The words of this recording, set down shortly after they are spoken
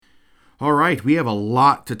All right, we have a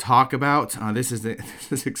lot to talk about. This is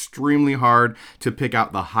extremely hard to pick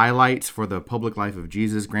out the highlights for the public life of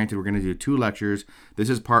Jesus. Granted, we're going to do 2 lectures.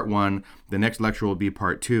 This is part 1. The next lecture will be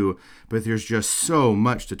part 2. But there's just so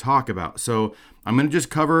much to talk about. So I'm going to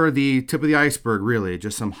just cover the tip of the iceberg, really.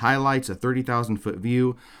 Just some highlights, a 30,000-foot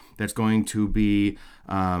view that's going to be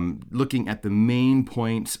looking at the main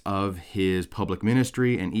points of his public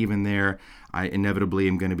ministry. And even there, I inevitably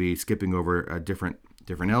am going to be skipping over different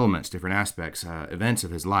elements, different aspects, events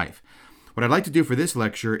of his life. What I'd like to do for this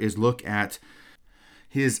lecture is look at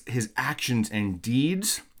his actions and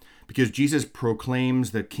deeds, because Jesus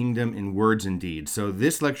proclaims the kingdom in words and deeds. So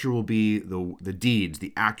this lecture will be the deeds,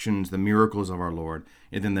 the actions, the miracles of our Lord.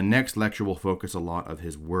 And then the next lecture will focus a lot of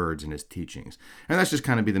his words and his teachings. And that's just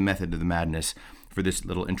kind of be the method of the madness for this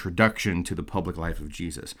little introduction to the public life of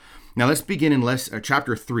Jesus. Now let's begin in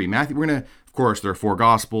chapter 3. Matthew, we're going to, of course, there are 4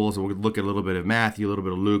 Gospels. We'll look at a little bit of Matthew, a little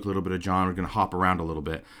bit of Luke, a little bit of John. We're going to hop around a little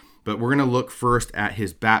bit. But we're going to look first at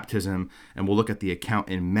his baptism, and we'll look at the account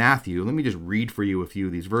in Matthew. Let me just read for you a few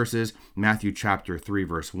of these verses. Matthew chapter 3,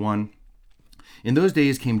 verse 1. In those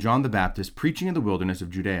days came John the Baptist, preaching in the wilderness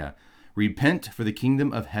of Judea, "Repent, for the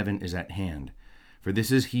kingdom of heaven is at hand. For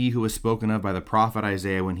this is he who was spoken of by the prophet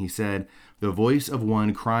Isaiah when he said, The voice of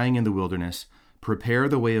one crying in the wilderness, Prepare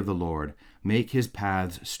the way of the Lord, make his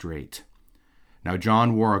paths straight. Now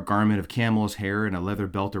John wore a garment of camel's hair and a leather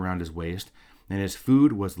belt around his waist, and his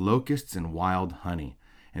food was locusts and wild honey."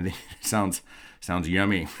 And it sounds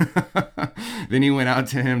yummy. Then he went out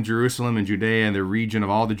to him, Jerusalem and Judea and the region of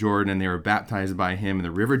all the Jordan, and they were baptized by him in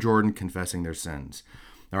the river Jordan, confessing their sins.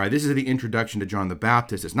 All right, this is the introduction to John the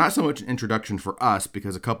Baptist. It's not so much an introduction for us,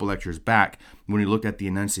 because a couple lectures back, when we looked at the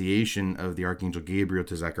annunciation of the Archangel Gabriel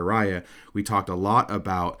to Zechariah, we talked a lot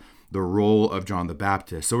about the role of John the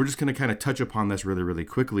Baptist. So we're just going to kind of touch upon this really, really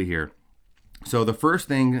quickly here. So the first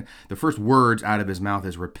words out of his mouth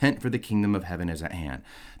is, "Repent, for the kingdom of heaven is at hand."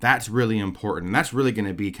 That's really important. And that's really going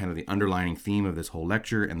to be kind of the underlining theme of this whole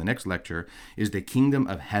lecture. And the next lecture is the kingdom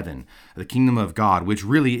of heaven, the kingdom of God, which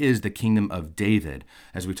really is the kingdom of David,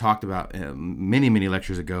 as we talked about many, many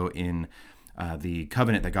lectures ago in the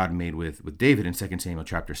covenant that God made with David in 2 Samuel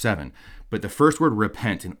chapter 7. But the first word,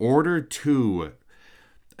 repent, in order to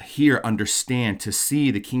understand, to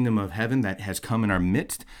see the kingdom of heaven that has come in our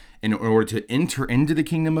midst, in order to enter into the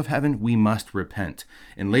kingdom of heaven, we must repent.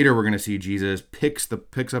 And later we're going to see Jesus picks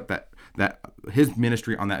up that his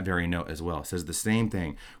ministry on that very note as well. It says the same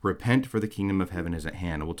thing. Repent, for the kingdom of heaven is at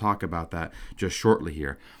hand. And we'll talk about that just shortly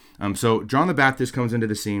here. So John the Baptist comes into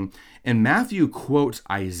the scene, and Matthew quotes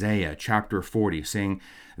Isaiah chapter 40, saying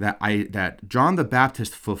that John the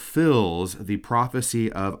Baptist fulfills the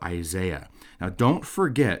prophecy of Isaiah. Now don't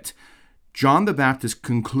forget, John the Baptist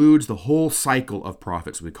concludes the whole cycle of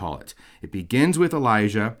prophets, we call it. It begins with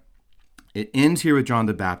Elijah, it ends here with John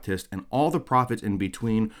the Baptist, and all the prophets in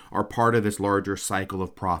between are part of this larger cycle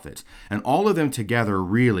of prophets. And all of them together,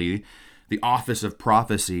 really, the office of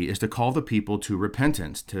prophecy is to call the people to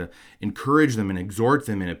repentance, to encourage them and exhort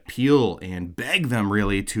them and appeal and beg them,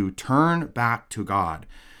 really, to turn back to God.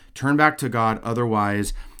 Turn back to God,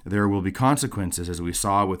 otherwise there will be consequences, as we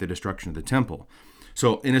saw with the destruction of the temple.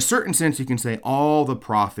 So in a certain sense, you can say all the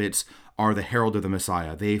prophets are the herald of the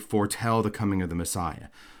Messiah. They foretell the coming of the Messiah.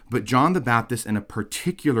 But John the Baptist, in a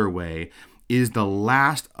particular way, is the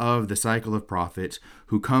last of the cycle of prophets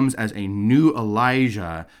who comes as a new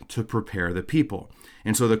Elijah to prepare the people.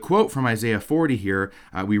 And so the quote from Isaiah 40 here,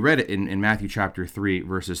 we read it in Matthew chapter 3,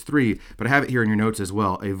 verses 3, but I have it here in your notes as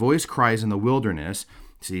well. "A voice cries in the wilderness."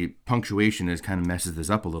 See, punctuation kind of messes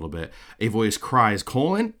this up a little bit. "A voice cries,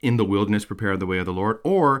 in the wilderness, prepare the way of the Lord,"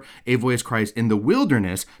 or "A voice cries, in the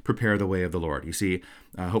wilderness, prepare the way of the Lord." You see,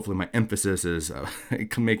 hopefully my emphasis is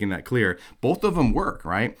making that clear. Both of them work,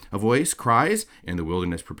 right? A voice cries, "In the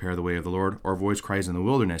wilderness, prepare the way of the Lord," or a voice cries in the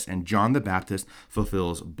wilderness. And John the Baptist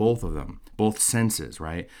fulfills both of them, both senses,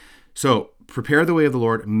 right? So, prepare the way of the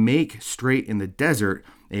Lord, make straight in the desert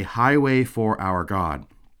a highway for our God.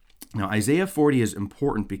 Now, Isaiah 40 is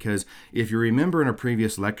important because if you remember in a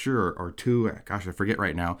previous lecture or 2, I forget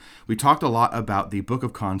right now, we talked a lot about the book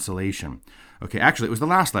of consolation. Okay, actually, it was the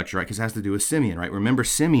last lecture, right? Because it has to do with Simeon, right? Remember,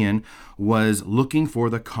 Simeon was looking for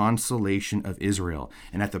the consolation of Israel.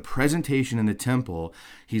 And at the presentation in the temple,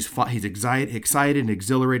 he's excited and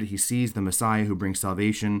exhilarated. He sees the Messiah who brings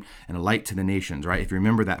salvation and a light to the nations, right? If you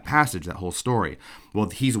remember that passage, that whole story.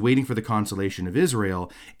 Well, he's waiting for the consolation of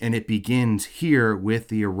Israel, and it begins here with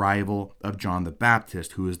the arrival of John the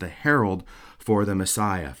Baptist, who is the herald for the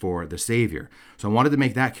Messiah, for the Savior. So I wanted to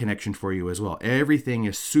make that connection for you as well. Everything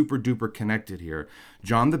is super duper connected here.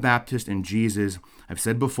 John the Baptist and Jesus, I've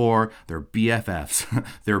said before, they're BFFs,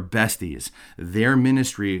 they're besties. Their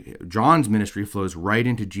ministry, John's ministry, flows right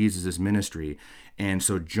into Jesus' ministry. And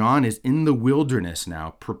so John is in the wilderness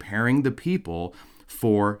now, preparing the people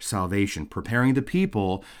for salvation, preparing the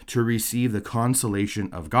people to receive the consolation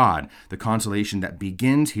of God, the consolation that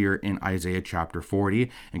begins here in Isaiah chapter 40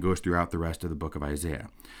 and goes throughout the rest of the book of Isaiah.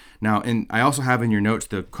 Now, and I also have in your notes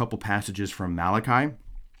the couple passages from Malachi.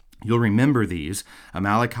 You'll remember these.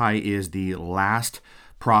 Malachi is the last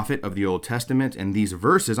prophet of the Old Testament, and these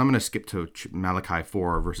verses, I'm going to skip to Malachi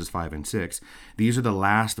 4, verses 5 and 6. These are the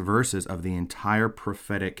last verses of the entire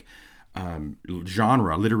prophetic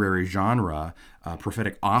literary genre,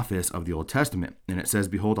 prophetic office of the Old Testament. And it says,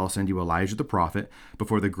 "Behold, I'll send you Elijah the prophet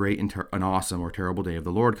before the great and awesome or terrible day of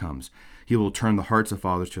the Lord comes. He will turn the hearts of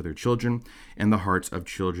fathers to their children and the hearts of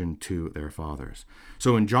children to their fathers."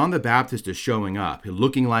 So when John the Baptist is showing up,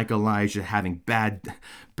 looking like Elijah, having bad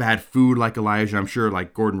food like Elijah, I'm sure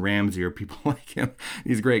like Gordon Ramsay or people like him,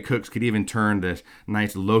 these great cooks could even turn this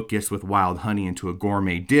nice locust with wild honey into a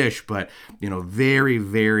gourmet dish, but very,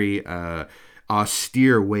 very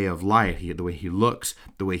austere way of life. The way he looks,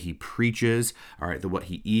 the way he preaches, all right, what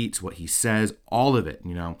he eats, what he says, all of it,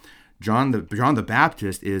 John the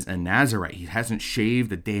Baptist is a Nazarite. He hasn't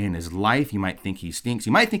shaved a day in his life. You might think he stinks.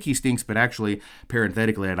 You might think he stinks, but actually,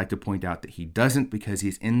 parenthetically, I'd like to point out that he doesn't, because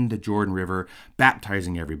he's in the Jordan River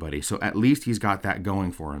baptizing everybody. So at least he's got that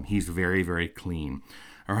going for him. He's very, very clean.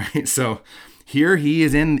 All right, so here he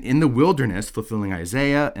is in the wilderness, fulfilling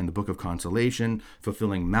Isaiah and the book of consolation,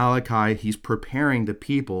 fulfilling Malachi. He's preparing the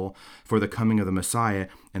people for the coming of the Messiah,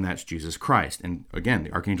 and that's Jesus Christ. And again,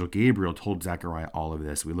 the Archangel Gabriel told Zechariah all of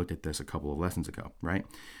this. We looked at this a couple of lessons ago, right?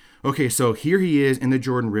 Okay, so here he is in the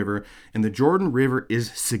Jordan River, and the Jordan River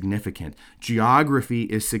is significant. Geography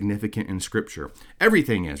is significant in Scripture.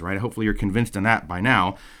 Everything is, right? Hopefully you're convinced on that by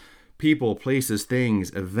now. People, places,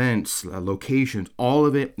 things, events, locations, all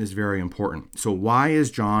of it is very important. So why is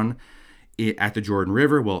John at the Jordan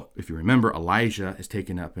River? Well, if you remember, Elijah is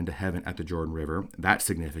taken up into heaven at the Jordan River. That's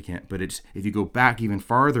significant. But if you go back even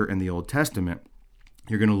farther in the Old Testament,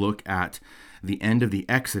 you're going to look at the end of the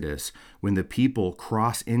Exodus when the people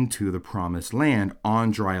cross into the promised land on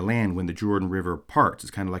dry land when the Jordan River parts. It's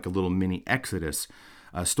kind of like a little mini Exodus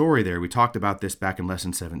story there. We talked about this back in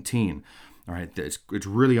lesson 17. All right, it's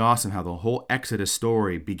really awesome how the whole Exodus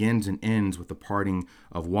story begins and ends with the parting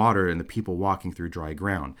of water and the people walking through dry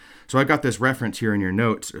ground. So I got this reference here in your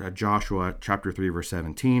notes, Joshua chapter 3, verse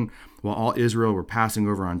 17. While all Israel were passing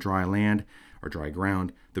over on dry land or dry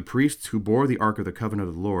ground, the priests who bore the ark of the covenant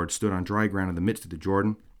of the Lord stood on dry ground in the midst of the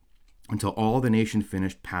Jordan until all the nation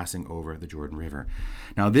finished passing over the Jordan River.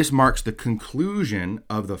 Now this marks the conclusion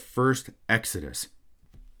of the first Exodus.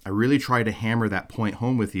 I really tried to hammer that point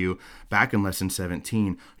home with you back in lesson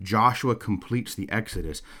 17. Joshua completes the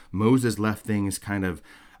Exodus. Moses left things kind of,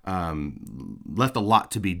 left a lot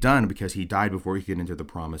to be done because he died before he could get into the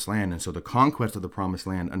promised land. And so the conquest of the promised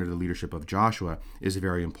land under the leadership of Joshua is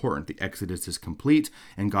very important. The Exodus is complete,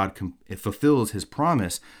 and God fulfills his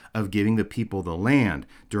promise of giving the people the land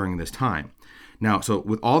during this time. Now, so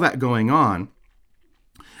with all that going on,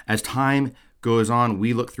 as time goes on,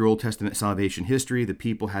 we look through Old Testament salvation history. The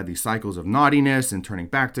people had these cycles of naughtiness and turning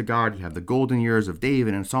back to God. You have the golden years of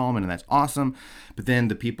David and Solomon, and that's awesome. But then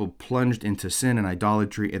the people plunged into sin and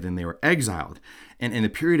idolatry, and then they were exiled. And in the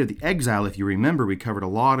period of the exile, if you remember, we covered a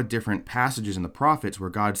lot of different passages in the prophets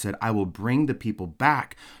where God said, I will bring the people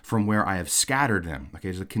back from where I have scattered them. Okay,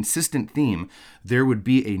 there's a consistent theme. There would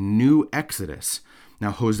be a new Exodus. Now,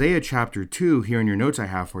 Hosea chapter 2, here in your notes I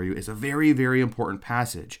have for you, is a very, very important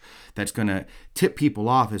passage that's going to tip people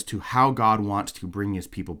off as to how God wants to bring his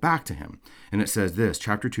people back to him. And it says this,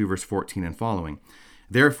 chapter 2, verse 14 and following.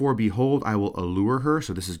 Therefore, behold, I will allure her.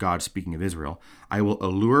 So this is God speaking of Israel. I will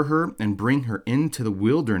allure her and bring her into the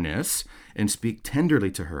wilderness and speak tenderly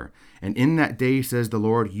to her. And in that day, says the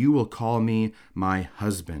Lord, you will call me my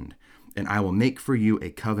husband, and I will make for you a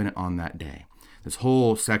covenant on that day. This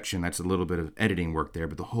whole section, that's a little bit of editing work there,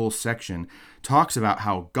 but the whole section talks about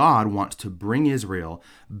how God wants to bring Israel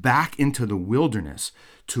back into the wilderness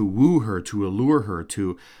to woo her, to allure her,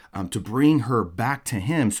 to bring her back to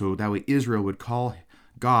him, so that way Israel would call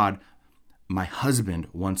God my husband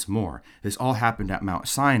once more. This all happened at Mount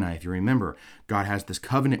Sinai. If you remember, God has this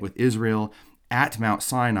covenant with Israel at Mount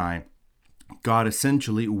Sinai. God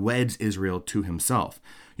essentially weds Israel to himself.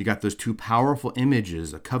 You got those two powerful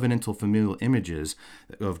images, covenantal familial images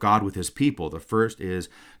of God with his people. The first is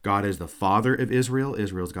God is the father of Israel.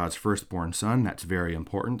 Israel is God's firstborn son. That's very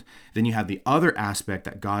important. Then you have the other aspect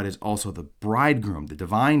that God is also the bridegroom, the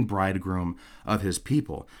divine bridegroom of his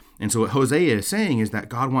people. And so what Hosea is saying is that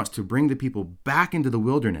God wants to bring the people back into the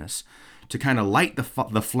wilderness to kind of light the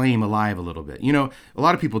flame alive a little bit. You know, a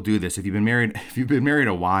lot of people do this. If you've been married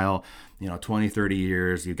a while, 20, 30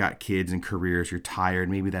 years, you've got kids and careers, you're tired,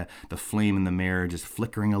 maybe the flame in the marriage is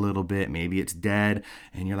flickering a little bit, maybe it's dead,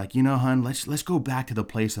 and you're like, hon, let's go back to the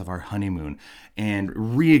place of our honeymoon and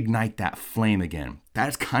reignite that flame again.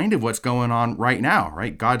 That's kind of what's going on right now,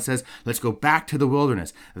 right? God says, let's go back to the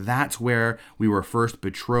wilderness. That's where we were first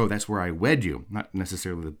betrothed. That's where I wed you. Not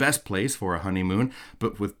necessarily the best place for a honeymoon,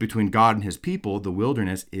 but between God and his people, the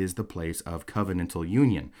wilderness is the place of covenantal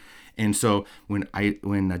union. And so when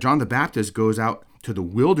John the Baptist goes out to the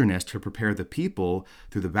wilderness to prepare the people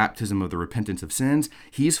through the baptism of the repentance of sins,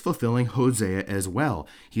 he's fulfilling Hosea as well.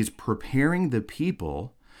 He's preparing the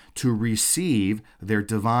people to receive their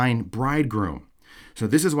divine bridegroom. So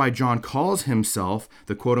this is why John calls himself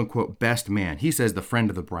the quote-unquote best man. He says the friend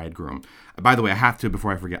of the bridegroom. By the way,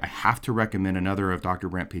 before I forget, I have to recommend another of Dr.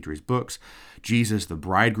 Brant Petree's books, Jesus the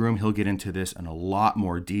Bridegroom. He'll get into this in a lot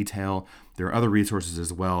more detail. There are other resources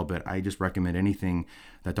as well, but I just recommend anything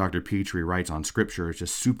that Dr. Petree writes on Scripture. It's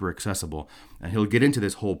just super accessible. And he'll get into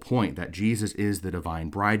this whole point that Jesus is the divine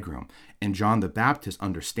bridegroom. And John the Baptist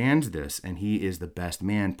understands this, and he is the best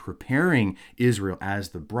man preparing Israel as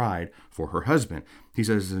the bride for her husband. He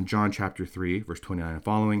says in John chapter 3, verse 29 and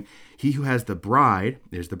following, "He who has the bride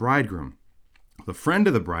is the bridegroom. The friend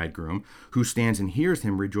of the bridegroom who stands and hears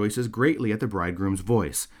him rejoices greatly at the bridegroom's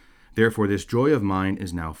voice. Therefore, this joy of mine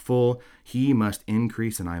is now full. He must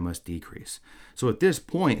increase and I must decrease." So at this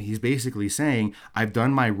point, he's basically saying, I've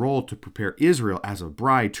done my role to prepare Israel as a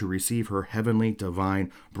bride to receive her heavenly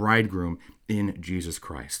divine bridegroom in Jesus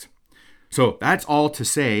Christ. So that's all to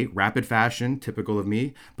say, rapid fashion, typical of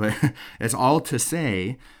me, but it's all to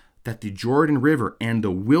say that the Jordan River and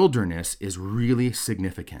the wilderness is really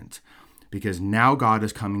significant. Because now God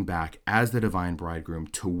is coming back as the divine bridegroom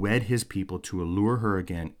to wed his people, to allure her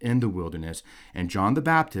again in the wilderness. And John the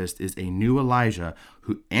Baptist is a new Elijah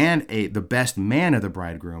the best man of the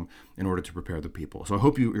bridegroom in order to prepare the people. So I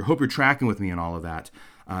hope you're tracking with me in all of that.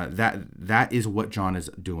 That is what John is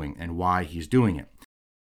doing and why he's doing it.